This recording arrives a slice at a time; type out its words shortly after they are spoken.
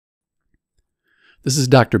This is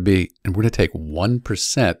Dr. B, and we're going to take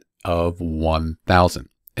 1% of 1,000.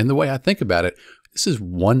 And the way I think about it, this is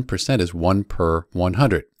 1% is 1 per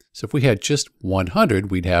 100. So if we had just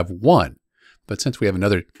 100, we'd have 1. But since we have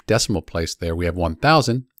another decimal place there, we have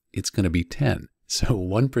 1,000, it's going to be 10. So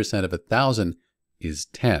 1% of 1,000 is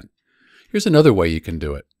 10. Here's another way you can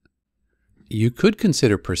do it. You could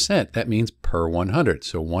consider percent. That means per 100.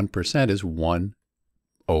 So 1% is 1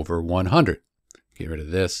 over 100. Get rid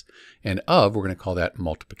of this. And of, we're going to call that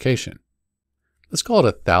multiplication. Let's call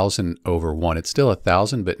it 1,000 over 1. It's still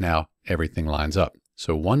 1,000, but now everything lines up.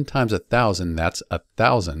 So 1 times 1,000, that's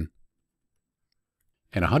 1,000.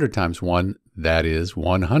 And 100 times 1, that is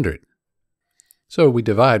 100. So we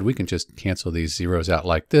divide, we can just cancel these zeros out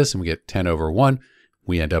like this, and we get 10 over 1.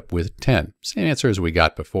 We end up with 10. Same answer as we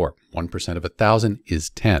got before. 1% of 1,000 is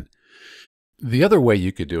 10. The other way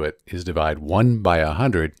you could do it is divide 1 by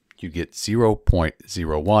 100. You get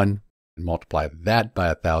 0.01 and multiply that by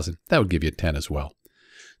 1,000. That would give you 10 as well.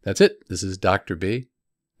 That's it. This is Dr. B,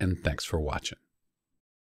 and thanks for watching.